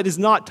kind that is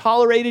not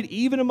tolerated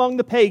even among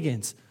the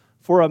pagans,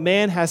 for a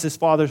man has his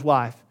father's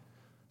wife.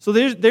 So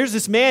there's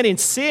this man in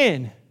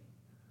sin.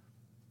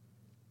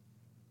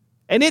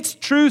 And it's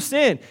true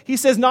sin. He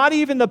says not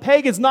even the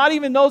pagans, not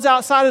even those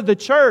outside of the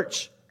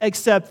church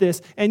accept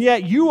this. And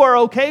yet you are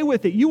okay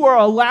with it. You are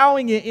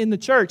allowing it in the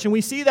church. And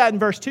we see that in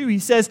verse 2. He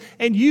says,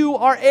 and you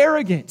are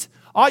arrogant.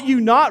 Ought you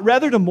not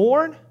rather to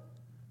mourn?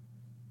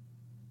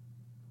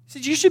 He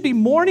says, you should be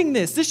mourning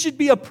this. This should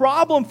be a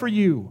problem for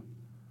you.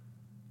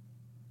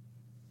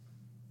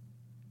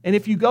 And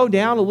if you go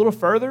down a little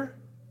further,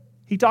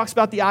 he talks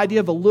about the idea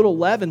of a little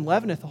leaven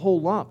leaveneth a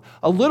whole lump.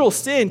 A little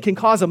sin can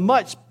cause a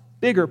much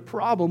bigger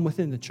problem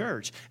within the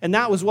church. And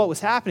that was what was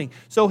happening.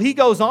 So he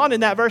goes on in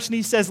that verse and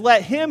he says,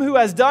 let him who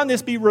has done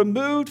this be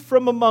removed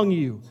from among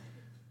you.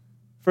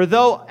 For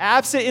though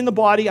absent in the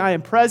body, I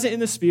am present in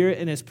the spirit,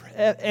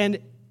 and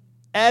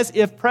as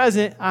if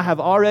present, I have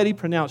already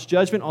pronounced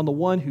judgment on the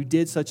one who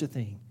did such a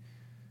thing.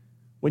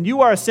 When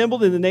you are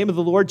assembled in the name of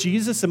the Lord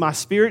Jesus, and my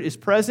spirit is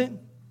present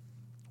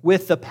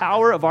with the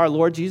power of our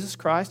Lord Jesus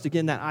Christ,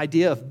 again, that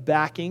idea of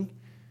backing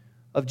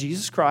of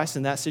Jesus Christ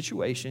in that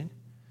situation,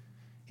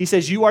 he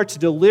says, you are to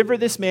deliver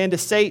this man to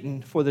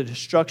Satan for the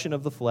destruction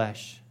of the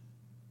flesh.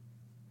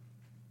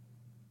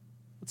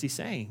 What's he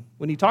saying?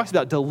 When he talks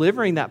about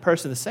delivering that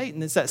person to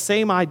Satan, it's that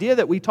same idea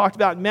that we talked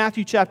about in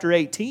Matthew chapter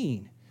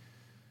 18.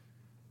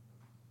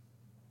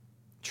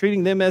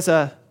 Treating them as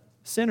a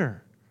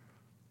sinner.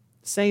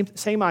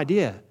 Same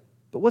idea.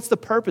 But what's the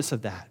purpose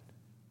of that?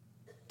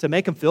 To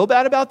make them feel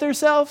bad about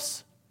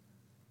themselves?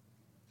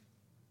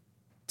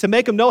 To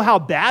make them know how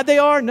bad they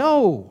are?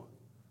 No.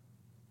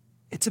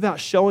 It's about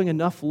showing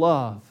enough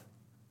love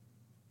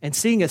and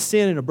seeing a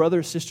sin in a brother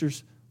or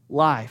sister's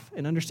life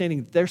and understanding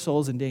that their soul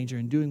is in danger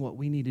and doing what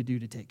we need to do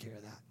to take care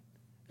of that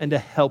and to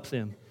help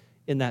them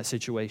in that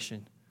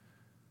situation.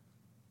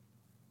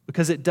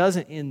 Because it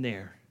doesn't end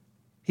there.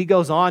 He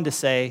goes on to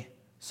say,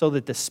 so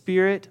that the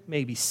spirit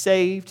may be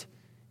saved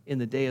in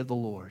the day of the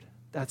Lord.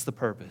 That's the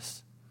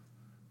purpose.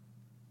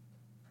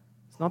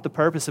 It's not the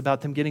purpose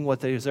about them getting what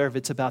they deserve.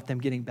 It's about them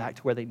getting back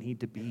to where they need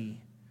to be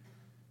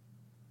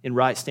in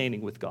right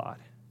standing with God.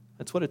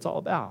 That's what it's all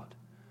about.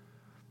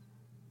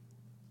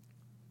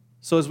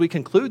 So as we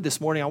conclude this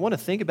morning, I want to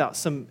think about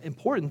some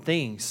important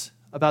things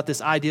about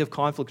this idea of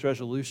conflict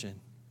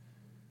resolution.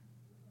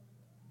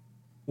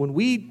 When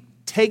we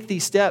take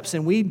these steps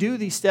and we do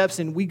these steps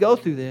and we go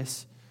through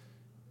this,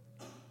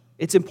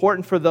 it's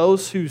important for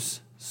those whose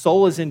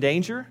soul is in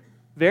danger,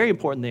 very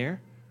important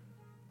there,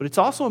 but it's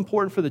also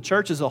important for the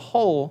church as a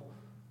whole,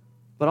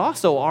 but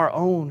also our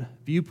own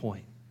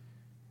viewpoint,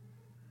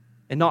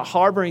 and not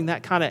harboring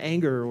that kind of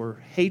anger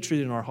or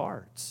hatred in our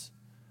hearts.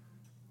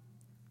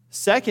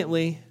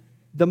 Secondly,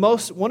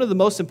 one of the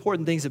most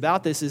important things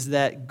about this is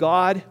that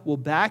God will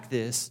back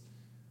this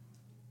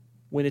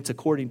when it's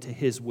according to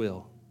His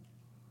will.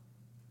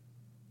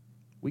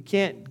 We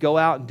can't go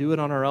out and do it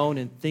on our own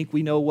and think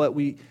we know what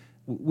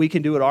we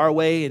can do it our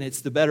way and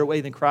it's the better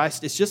way than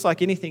Christ. It's just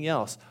like anything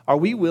else. Are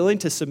we willing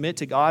to submit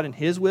to God and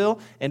His will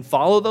and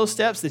follow those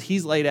steps that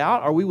He's laid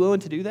out? Are we willing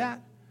to do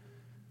that?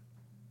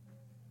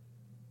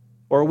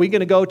 Or are we going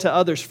to go to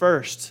others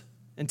first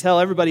and tell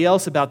everybody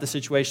else about the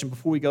situation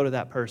before we go to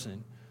that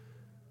person?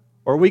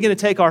 Or are we going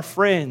to take our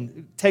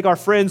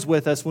friends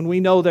with us when we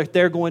know that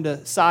they're going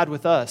to side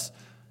with us?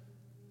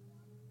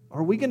 Or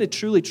are we going to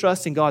truly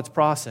trust in God's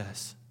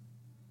process?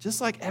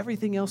 Just like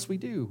everything else we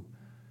do.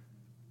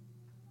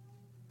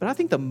 But I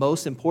think the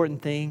most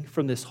important thing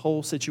from this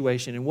whole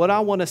situation, and what I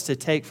want us to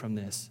take from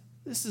this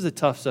is a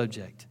tough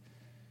subject.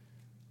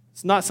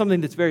 It's not something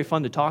that's very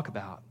fun to talk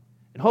about.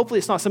 And hopefully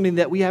it's not something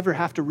that we ever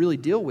have to really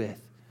deal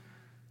with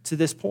to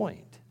this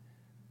point.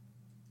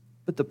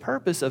 But the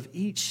purpose of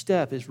each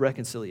step is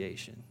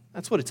reconciliation.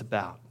 That's what it's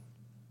about.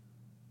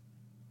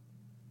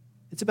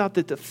 It's about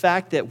the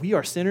fact that we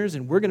are sinners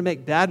and we're going to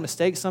make bad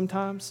mistakes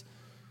sometimes.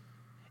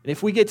 And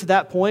if we get to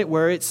that point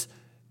where it's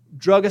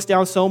drug us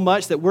down so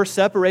much that we're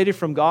separated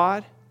from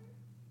God,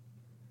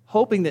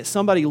 hoping that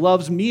somebody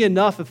loves me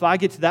enough if I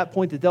get to that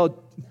point that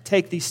they'll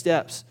take these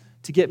steps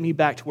to get me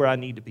back to where I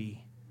need to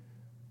be.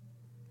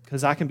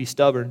 Because I can be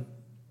stubborn.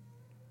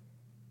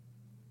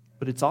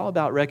 But it's all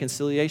about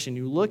reconciliation.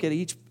 You look at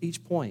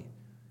each point.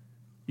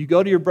 You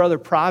go to your brother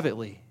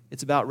privately.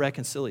 It's about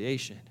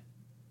reconciliation.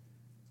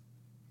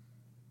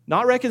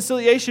 Not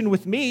reconciliation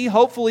with me.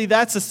 Hopefully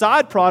that's a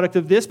side product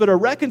of this, but a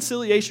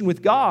reconciliation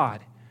with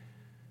God.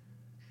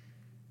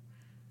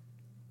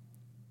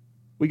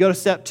 We go to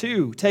step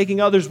 2, taking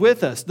others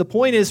with us. The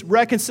point is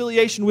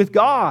reconciliation with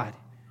God.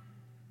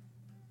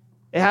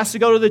 It has to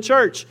go to the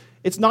church.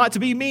 It's not to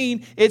be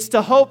mean. It's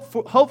to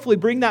hopefully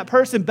bring that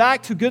person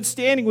back to good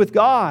standing with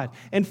God.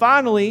 And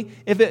finally,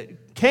 if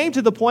it came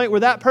to the point where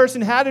that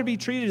person had to be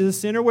treated as a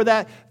sinner, where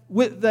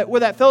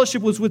that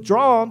fellowship was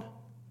withdrawn,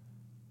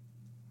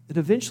 that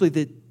eventually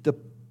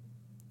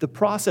the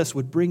process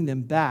would bring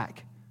them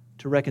back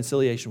to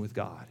reconciliation with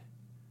God.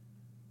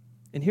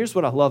 And here's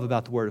what I love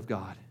about the Word of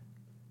God.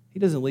 He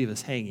doesn't leave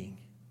us hanging.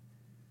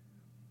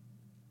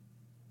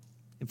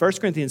 In 1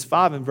 Corinthians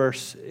 5,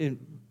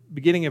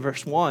 beginning of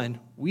verse 1,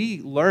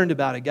 we learned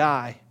about a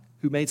guy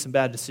who made some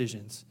bad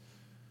decisions,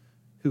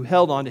 who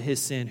held on to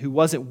his sin, who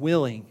wasn't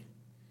willing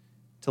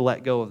to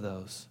let go of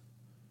those.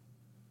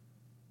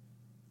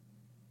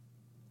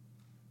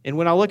 And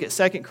when I look at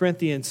 2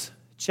 Corinthians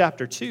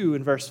chapter 2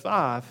 and verse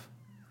 5,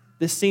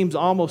 this seems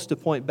almost to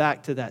point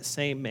back to that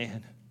same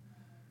man.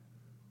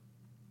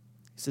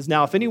 He says,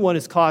 now if anyone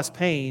has caused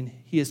pain,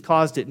 he has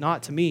caused it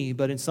not to me,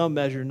 but in some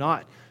measure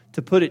not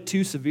to put it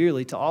too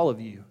severely to all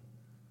of you.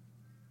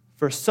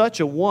 For such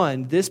a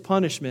one, this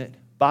punishment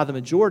by the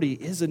majority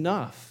is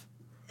enough.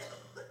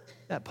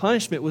 That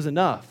punishment was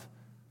enough.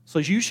 So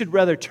you should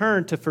rather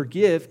turn to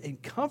forgive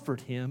and comfort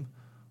him,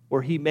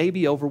 or he may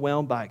be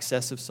overwhelmed by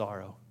excessive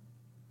sorrow.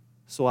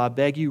 So I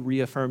beg you,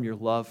 reaffirm your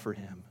love for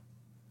him.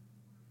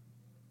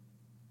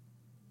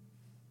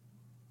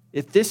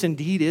 If this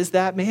indeed is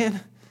that,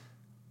 man,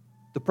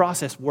 the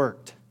process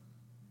worked.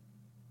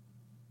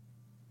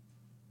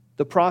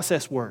 The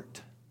process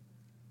worked.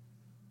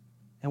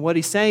 And what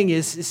he's saying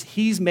is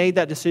he's made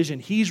that decision.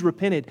 He's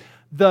repented.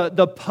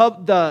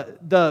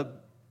 The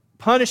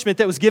punishment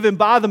that was given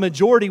by the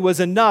majority was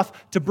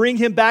enough to bring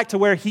him back to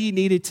where he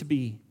needed to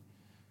be.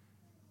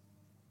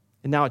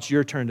 And now it's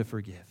your turn to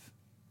forgive.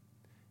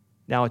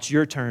 Now it's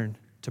your turn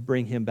to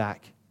bring him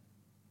back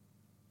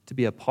to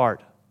be a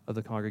part of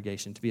the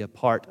congregation, to be a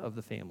part of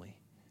the family.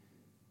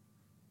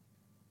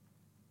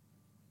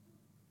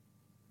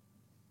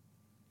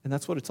 And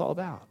that's what it's all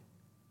about.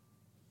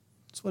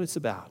 That's what it's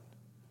about.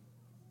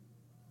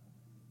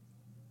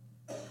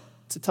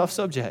 It's a tough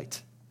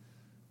subject.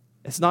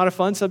 It's not a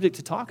fun subject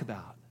to talk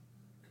about.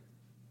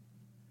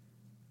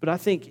 But I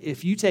think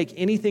if you take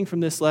anything from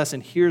this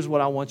lesson, here's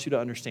what I want you to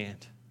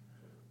understand.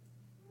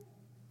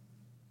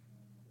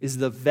 Is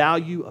the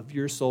value of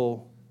your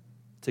soul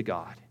to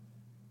God.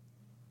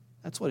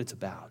 That's what it's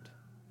about.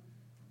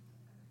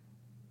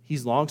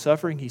 He's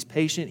long-suffering. He's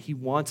patient. He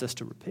wants us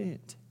to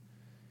repent.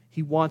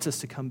 He wants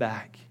us to come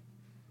back.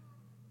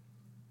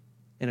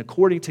 And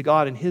according to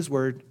God and His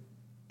Word,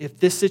 if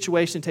this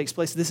situation takes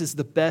place, this is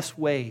the best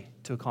way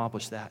to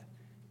accomplish that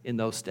in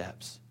those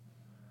steps.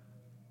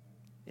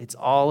 It's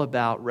all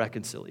about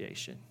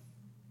reconciliation.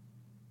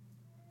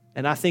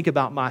 And I think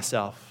about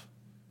myself.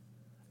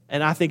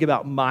 And I think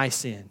about my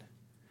sin.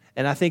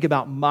 And I think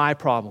about my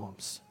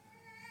problems.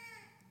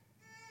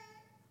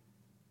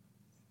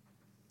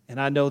 And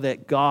I know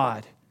that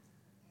God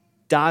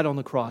died on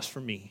the cross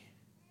for me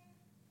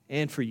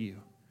and for you,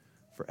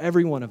 for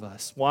every one of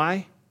us.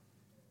 Why?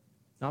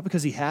 Not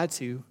because He had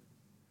to,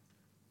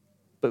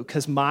 but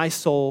because my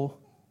soul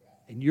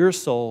and your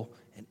soul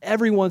and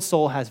everyone's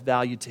soul has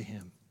value to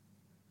Him.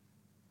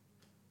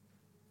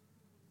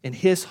 And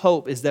His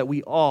hope is that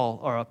we all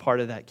are a part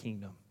of that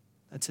kingdom.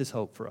 That's His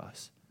hope for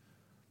us.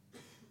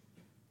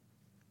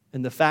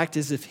 And the fact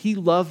is, if He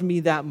loved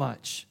me that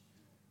much,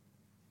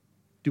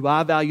 do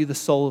I value the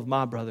soul of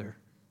my brother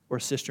or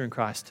sister in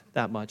Christ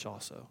that much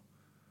also?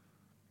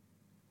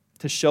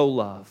 To show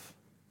love,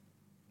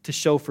 to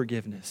show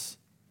forgiveness,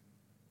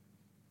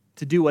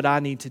 to do what I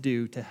need to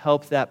do to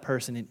help that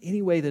person in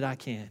any way that I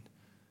can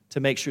to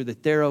make sure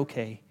that they're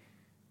okay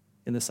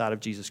in the sight of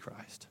Jesus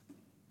Christ.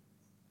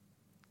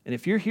 And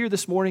if you're here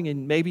this morning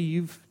and maybe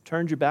you've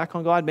turned your back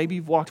on God, maybe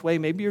you've walked away,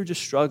 maybe you're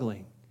just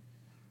struggling.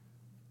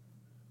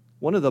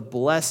 One of the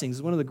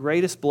blessings, one of the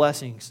greatest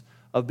blessings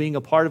of being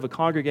a part of a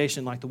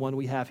congregation like the one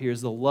we have here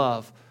is the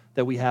love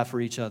that we have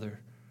for each other.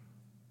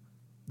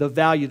 The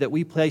value that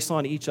we place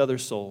on each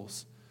other's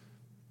souls.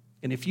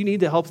 And if you need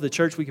the help of the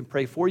church, we can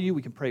pray for you.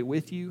 We can pray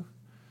with you.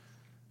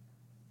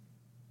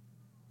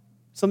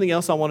 Something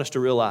else I want us to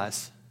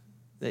realize,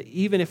 that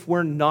even if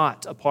we're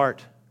not a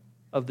part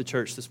of the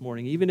church this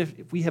morning, even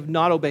if we have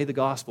not obeyed the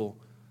gospel,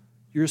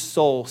 your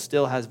soul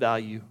still has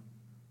value.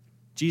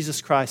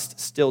 Jesus Christ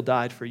still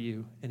died for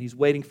you, and He's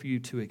waiting for you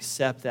to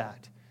accept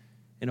that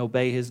and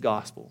obey His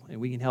gospel.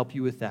 And we can help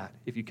you with that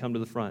if you come to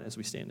the front as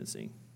we stand and sing.